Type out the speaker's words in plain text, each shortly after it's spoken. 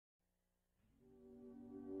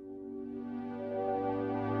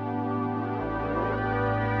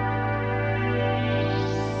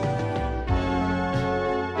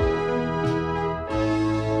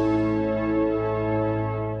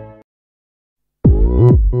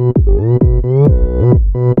Oppan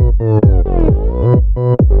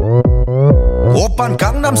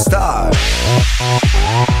Gangnam Style.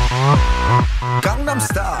 Gangnam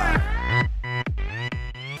Style.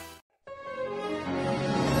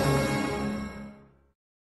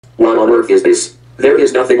 What on earth is this? There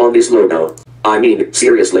is nothing on this logo. I mean,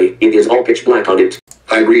 seriously, it is all pitch black on it.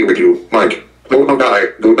 I agree with you, Mike. No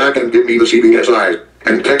guy, go back and give me the CBS eye.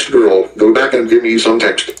 And text girl, go back and give me some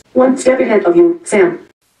text. One step ahead of you, Sam.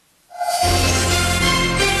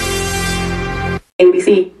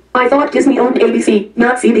 ABC. I thought Disney owned ABC,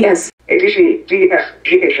 not CBS. ABC, DF,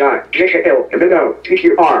 GHI, JKL, MNO,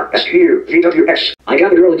 TQR, SQ, VWS. I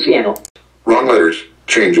got a girl in Seattle. Wrong letters.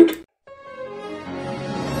 Change it.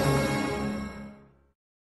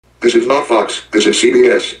 This is not Fox, this is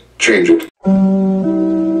CBS. Change it.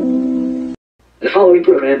 The following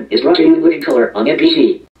program is brought to you in living color on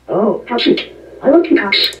NBC. Oh, how chic. I love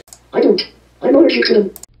peacocks. I don't. I'm allergic to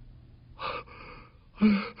them.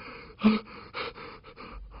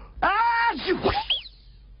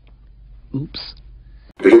 Oops.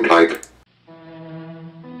 Didn't type.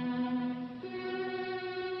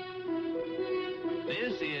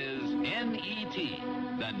 This is NET,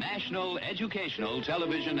 the National Educational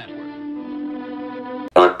Television Network.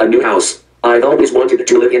 A new house. I've always wanted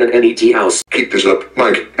to live in an NET house. Keep this up,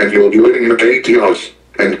 Mike, and you'll be living in a KT house.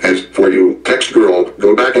 And as for you, text girl,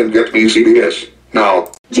 go back and get me CBS.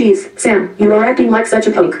 Now. Jeez, Sam, you are acting like such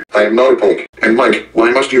a punk. I am not a punk. And Mike,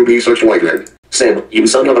 why must you be such a whitehead? Sam, you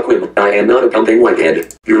son of a quim. I am not a pumping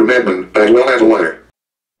whitehead. You're a madman, as well as a liar.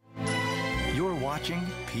 You're watching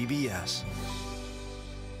PBS.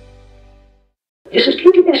 This is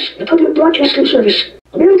PBS, the Public Broadcasting Service,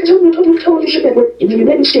 America's only public television network in the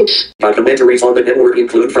United States. Documentaries on the network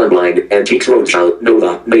include Frontline, Antiques Roadshow,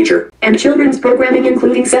 Nova, Major. And children's programming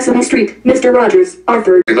including Sesame Street, Mr. Rogers,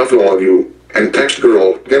 Arthur. Enough of all of you. And text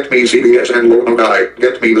girl, get me CBS, and local guy,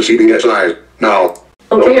 get me the CBS eye. Now.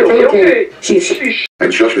 Okay. Sheesh.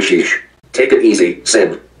 And shush the sheesh. Take it easy,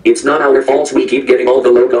 Sam. It's not our fault we keep getting all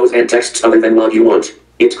the logos and texts other than what you want.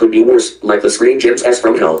 It could be worse, like the Screen Gems S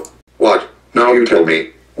from hell. What? Now you tell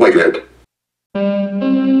me. Whitehead.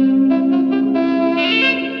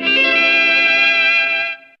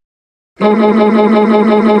 No.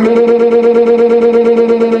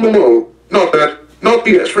 Not that. Not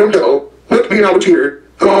BS from hell. Let me out here.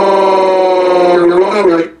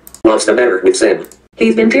 Alright. What's the matter with Sam?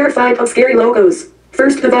 He's been terrified of scary logos.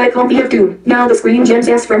 First the Viacom BF2, now the Screen Gems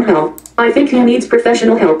S from hell. I think he needs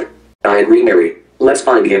professional help. I agree, Mary. Let's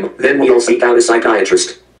find him, then we'll seek out a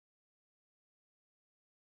psychiatrist.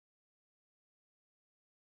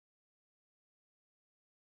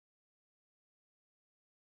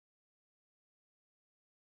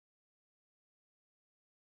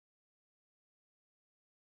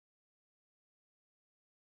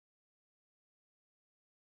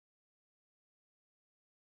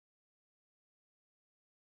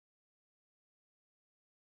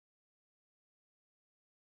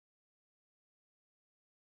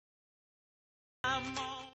 I'm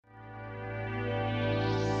on